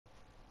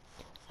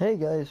Hey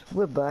guys,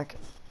 we're back,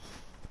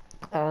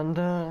 and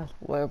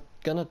we're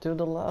gonna do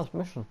the last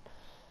mission.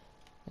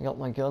 I got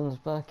my guns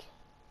back,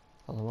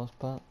 for the most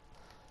part.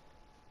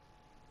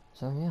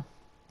 So yeah,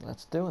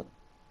 let's do it.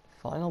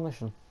 Final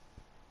mission.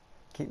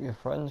 Keep your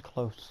friends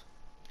close.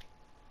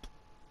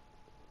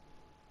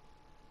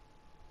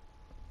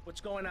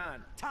 What's going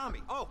on?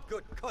 Tommy! Oh,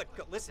 good.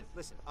 Listen.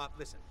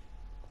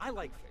 I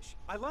like fish.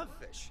 I love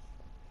fish.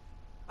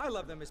 I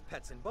love them as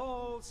pets in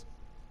bowls,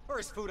 or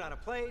as food on a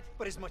plate,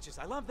 but as much as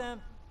I love them,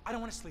 I don't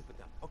want to sleep with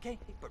them, okay?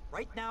 But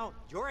right now,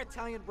 your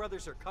Italian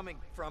brothers are coming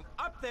from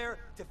up there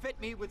to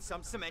fit me with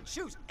some cement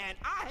shoes, and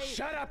I...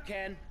 Shut up,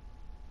 Ken!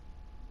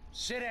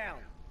 Sit down.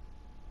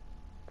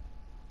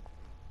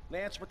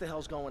 Lance, what the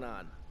hell's going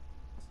on?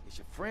 It's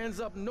your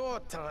friends up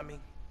north, Tommy.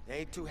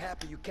 They ain't too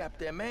happy you capped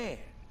their man.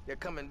 They're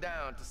coming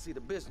down to see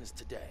the business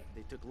today.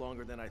 They took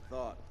longer than I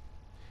thought.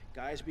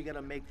 Guys, we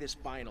gotta make this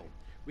final.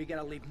 We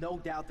gotta leave no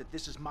doubt that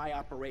this is my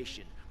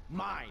operation.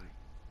 Mine!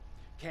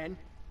 Ken,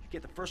 you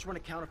get the first run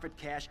of counterfeit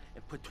cash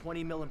and put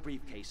 20 mil in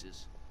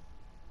briefcases.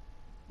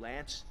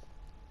 Lance,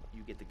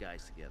 you get the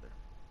guys together.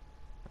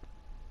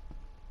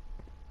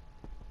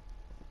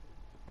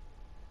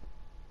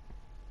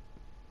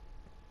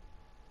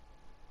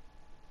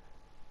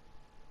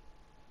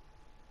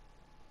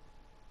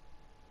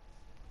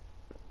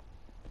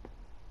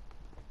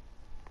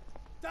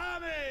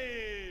 Tommy!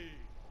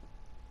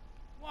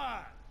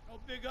 What? No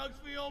big hugs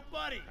for your old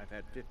buddy? I've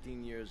had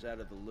 15 years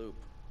out of the loop.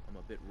 I'm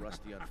a bit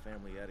rusty on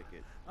family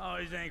etiquette. Oh,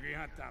 he's angry,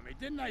 huh, Tommy?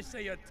 Didn't I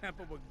say your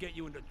temper would get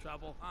you into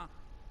trouble, huh?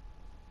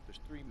 There's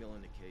 3 mil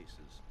in the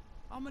cases.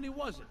 How many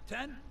was it?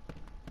 10?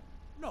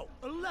 No,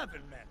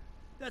 11 men.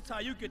 That's how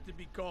you get to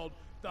be called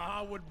the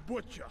Howard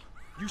Butcher.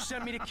 You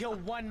sent me to kill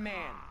one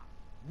man.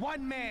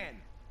 One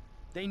man!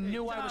 They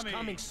knew I was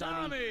coming,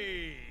 Sonny.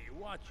 Tommy!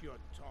 Watch your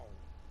tone.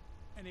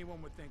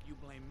 Anyone would think you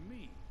blame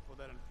me for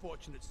that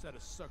unfortunate set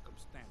of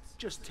circumstances.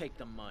 Just take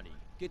the money.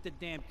 Get the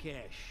damn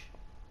cash.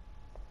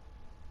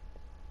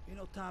 You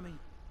know, Tommy,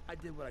 I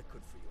did what I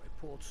could for you. I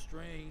pulled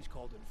strings,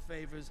 called in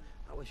favors.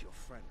 I was your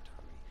friend,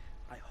 Tommy.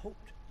 I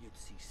hoped you'd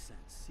see sense,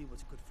 see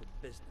what's good for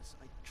business.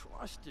 I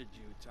trusted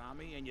you,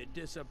 Tommy, and you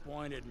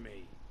disappointed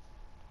me.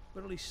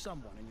 But at least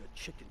someone in your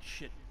chicken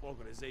shit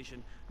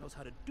organization knows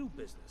how to do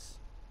business.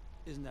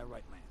 Isn't that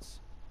right, Lance?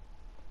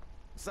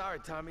 Sorry,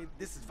 Tommy.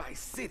 This is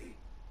Vice City.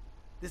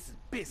 This is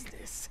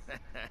business.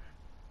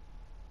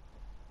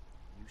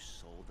 You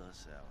sold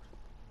us out.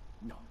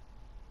 No,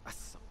 I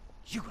sold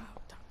you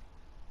out, Tommy.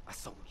 I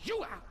sold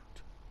you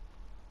out.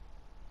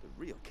 The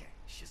real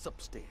cash is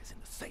upstairs in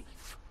the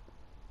safe.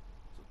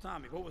 So,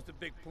 Tommy, what was the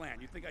big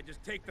plan? You think I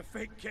just take the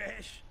fake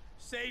cash,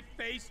 save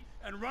face,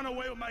 and run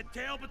away with my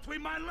tail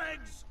between my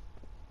legs?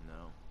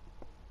 No.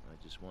 I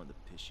just wanted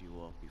to piss you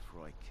off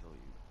before I kill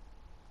you.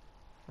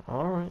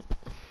 Alright.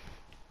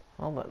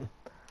 Well then.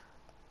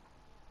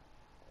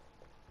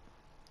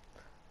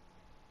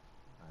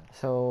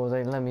 So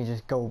they let me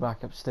just go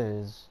back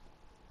upstairs.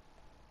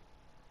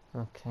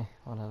 Okay,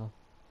 whatever.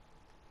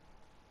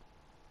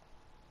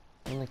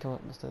 When they come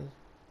up the stairs?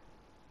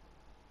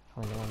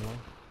 Try and get on there.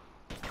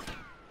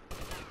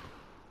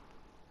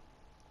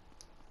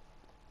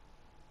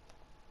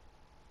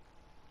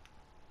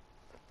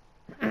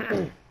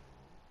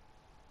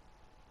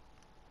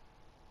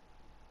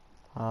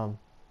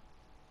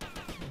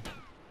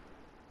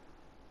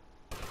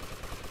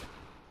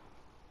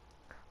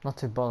 Not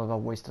too bothered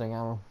about wasting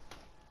ammo.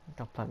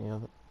 Got plenty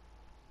of it.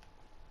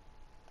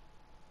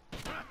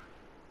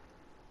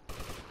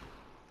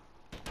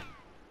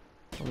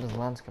 When does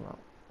Lance come out?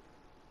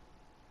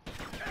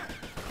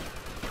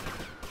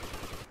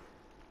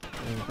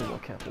 I need to be more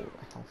careful with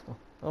my health though.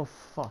 Oh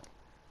fuck.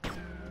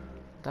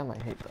 Damn, I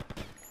hate that.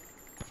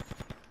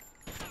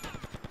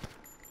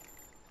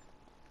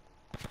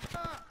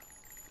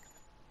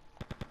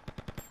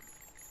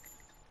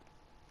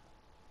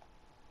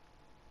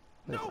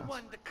 No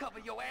one to cover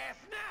your ass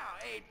now,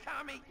 eh,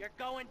 Tommy? You're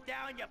going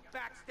down, you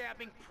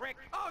backstabbing prick!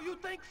 Oh, you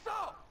think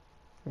so?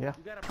 Yeah.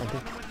 You got a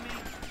problem with me?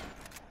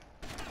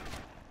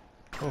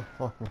 Oh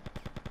fuck me.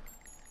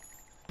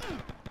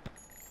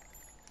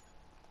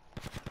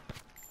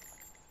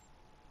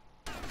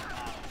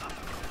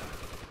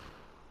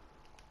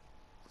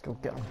 Let's go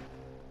get him.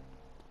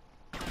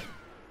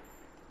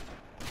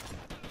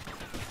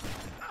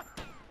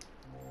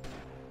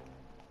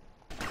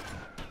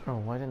 Oh,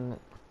 why didn't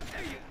it?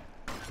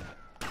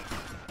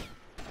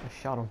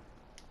 I shot him.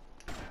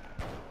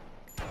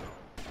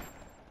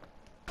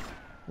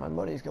 My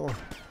buddy's going.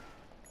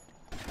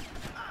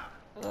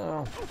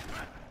 Oh.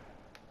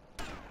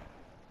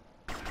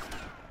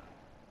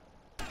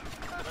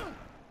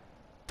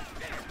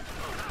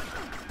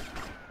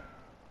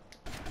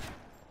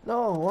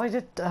 No, why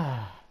did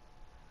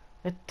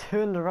it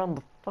turned around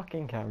the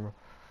fucking camera?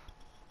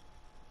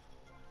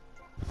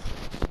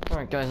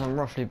 Alright guys, I'm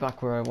roughly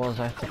back where I was.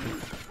 I have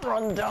to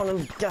run down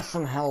and get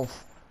some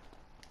health.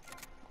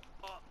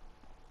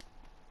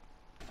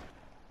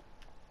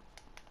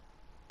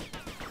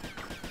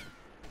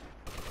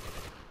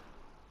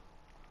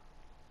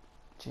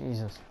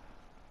 Jesus.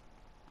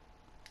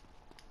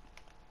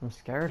 I'm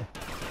scared.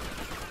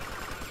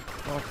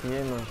 Fuck, the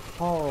aim is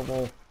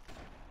horrible.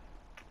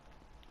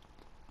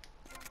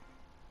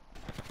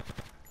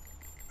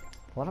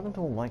 What happened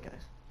to all my guys?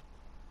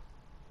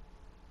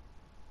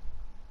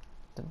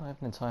 Didn't I have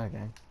an entire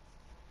gang?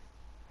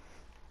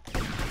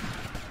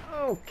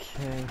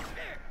 Okay.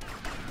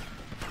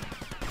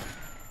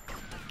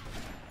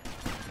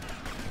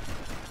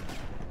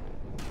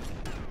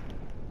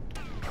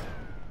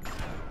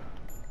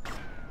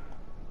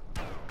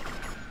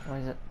 Why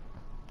is it?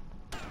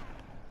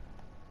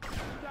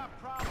 Got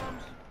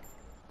problems?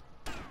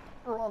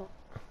 Run!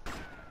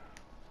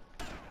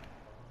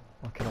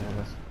 I'll kill him with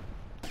this.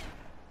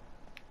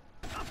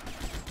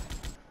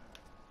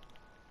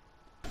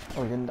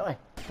 Oh, he didn't die.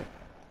 Shit.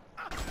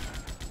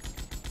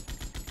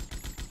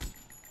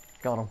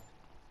 Got him.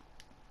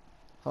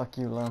 Fuck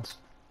you, Lance.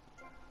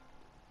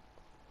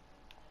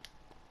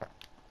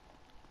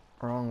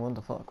 Wrong one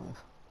to fuck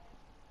with.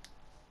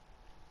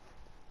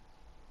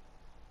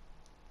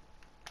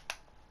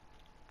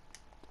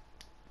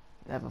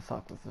 Never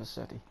fuck with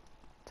Versetti.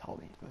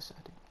 Tommy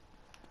Versetti.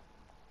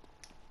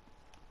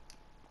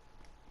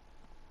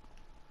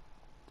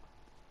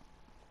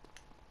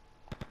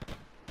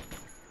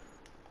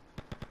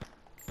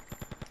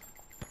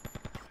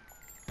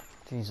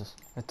 Jesus,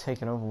 they're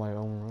taking over my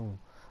own room.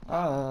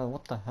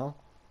 What the hell?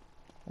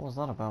 What was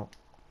that about?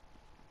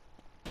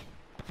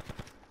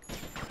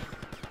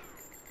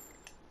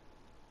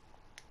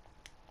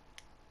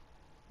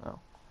 Oh,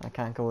 I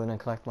can't go in and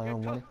collect my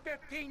own money.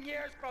 15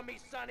 years from me,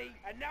 Sonny,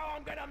 and now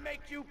I'm gonna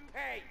make you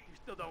pay. You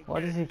still don't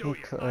Why get does he it, do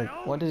keep you? I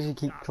why own does he you,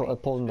 keep Tommy.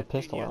 pulling the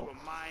 15 pistol years out? were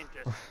mine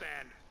to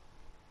spend.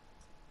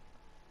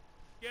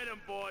 Get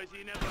him, boys.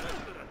 He never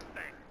understood a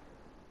thing.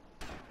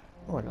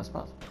 Oh, I got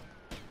spot.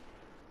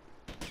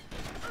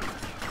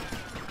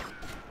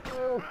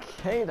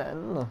 Okay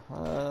then,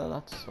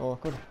 that's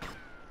awkward.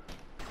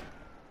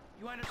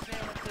 You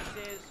understand what this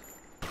is?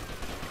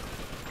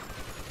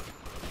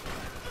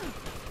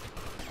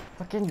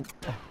 Fucking.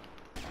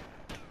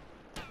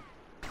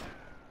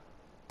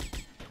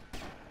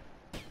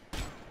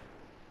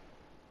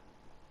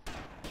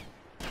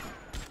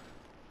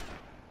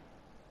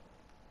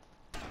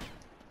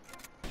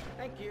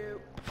 Thank you.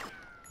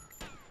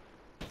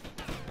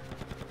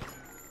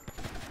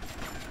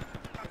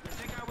 You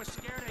think I was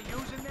scared of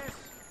using this?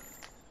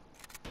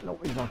 No,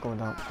 he's not going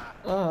down.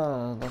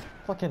 I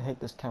fucking hate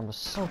this camera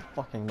so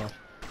fucking much.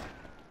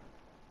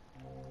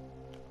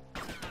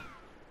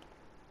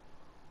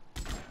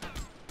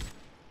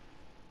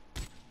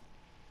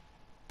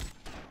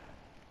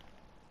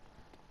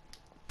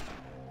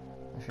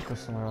 I should go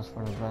somewhere else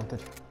for an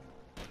advantage.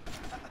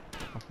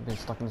 After being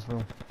stuck in this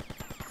room.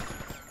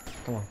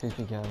 Come on, please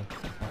be Gary.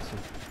 That's it.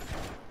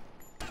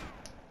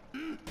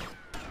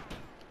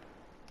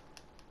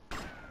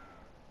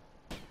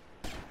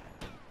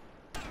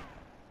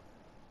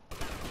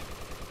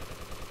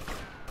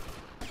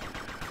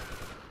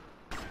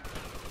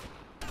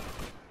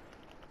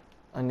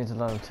 I need to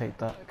let him take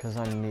that because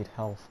I need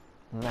health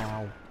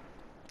now.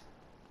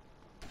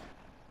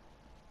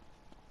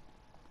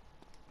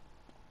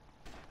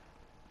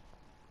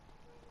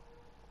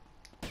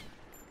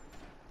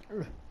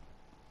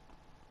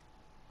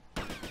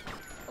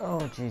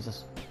 Oh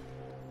Jesus.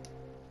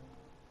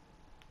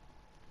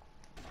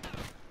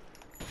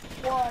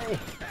 Why?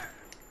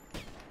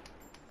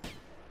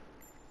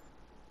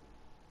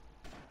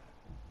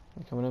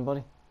 You coming in,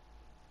 buddy?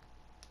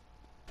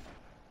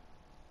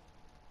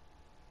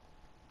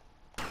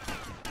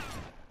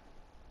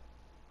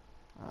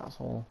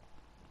 Asshole.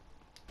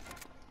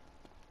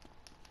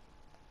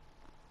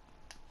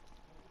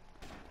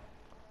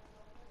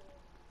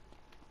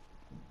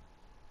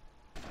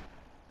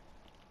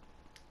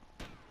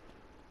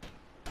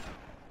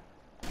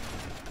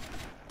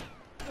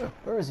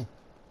 Where is he?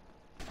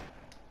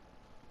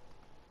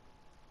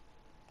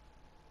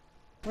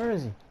 Where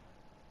is he?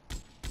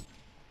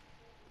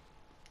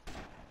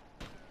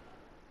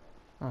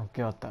 Oh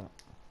god damn it.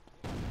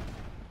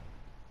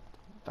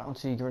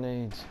 Bouncy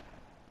grenades.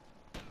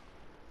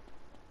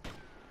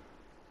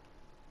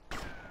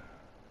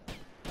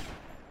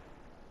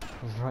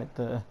 He's right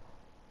there.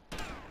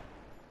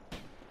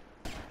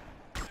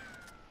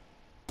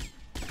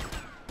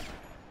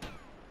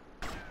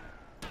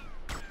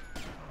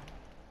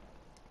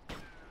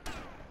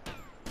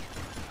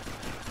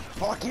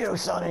 Fuck you,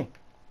 Sonny!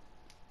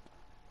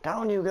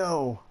 Down you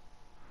go!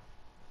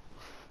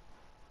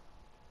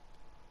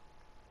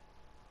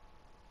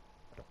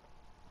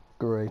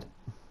 Great.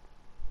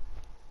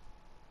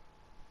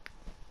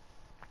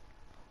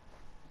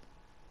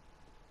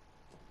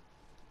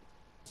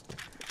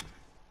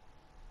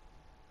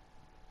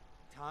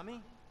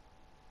 Tommy?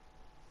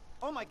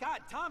 Oh my God,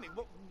 Tommy,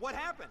 what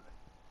happened?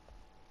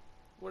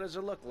 What does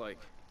it look like?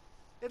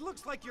 It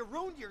looks like you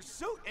ruined your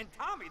suit, and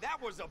Tommy,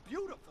 that was a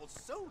beautiful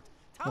suit.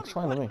 Tommy, Looks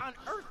fine to what me. on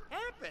earth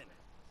happened?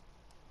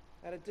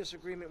 Had a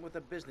disagreement with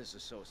a business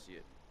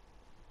associate.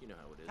 You know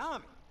how it is.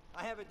 Tommy,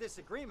 I have a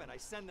disagreement. I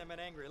send them an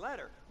angry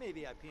letter.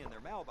 Maybe I pee in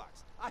their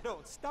mailbox. I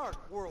don't start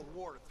World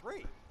War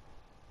III.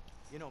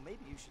 You know,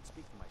 maybe you should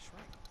speak to my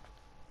shrink.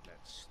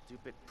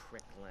 Stupid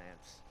prick,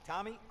 Lance.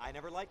 Tommy, I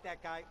never liked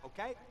that guy,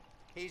 okay?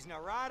 He's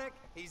neurotic,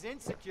 he's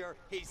insecure,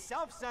 he's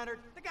self-centered.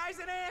 The guy's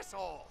an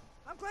asshole.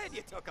 I'm glad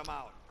you took him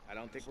out. I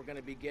don't think we're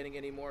gonna be getting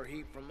any more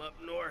heat from up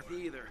north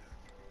either.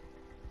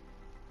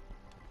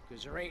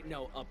 Because there ain't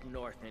no up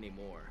north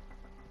anymore.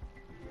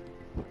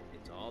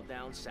 It's all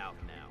down south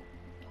now.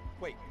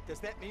 Wait, does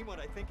that mean what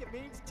I think it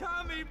means?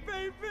 Tommy,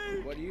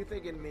 baby! What do you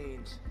think it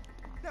means?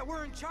 That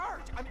we're in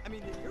charge. I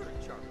mean that you're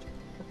in charge.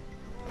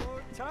 Oh,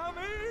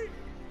 Tommy!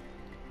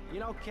 You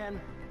know, Ken,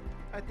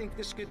 I think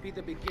this could be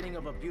the beginning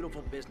of a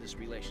beautiful business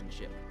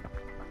relationship.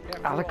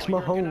 After Alex all, you're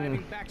a Mahone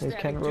conniving, is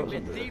Ken backstabbing two-bit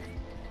Rosenberg. thief,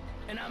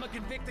 and I'm a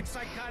convicted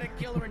psychotic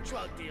killer and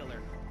drug dealer.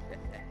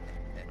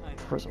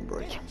 Prison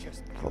Break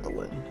for the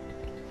win.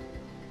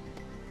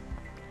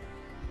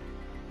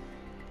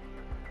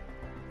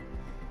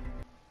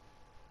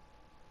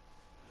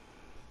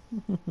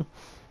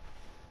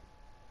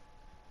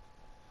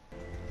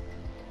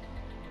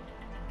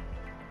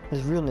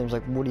 His real name's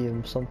like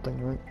William something,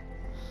 right?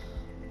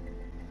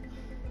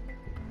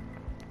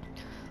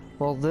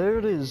 Well, there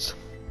it is.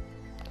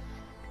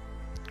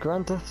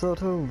 Grand Theft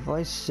Auto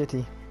Vice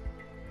City.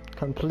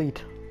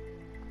 Complete.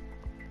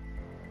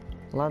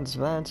 Lance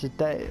Vance is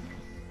dead.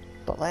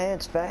 The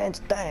Lance Vance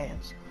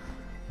dance.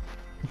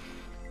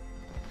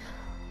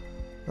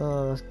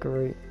 Oh, that's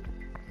great.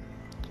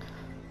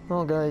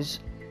 Well, guys,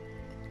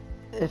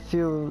 if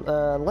you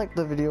liked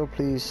the video,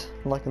 please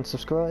like and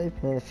subscribe.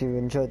 And if you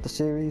enjoyed the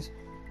series,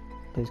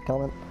 please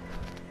comment.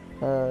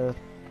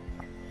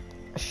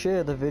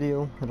 Share the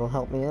video, it'll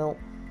help me out.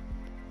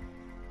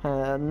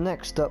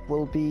 Next up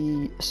will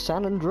be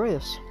San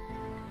Andreas.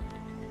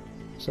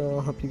 So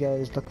I hope you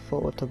guys look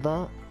forward to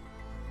that.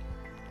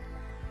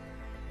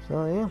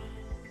 So yeah.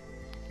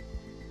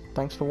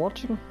 Thanks for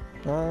watching,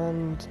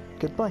 and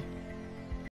goodbye.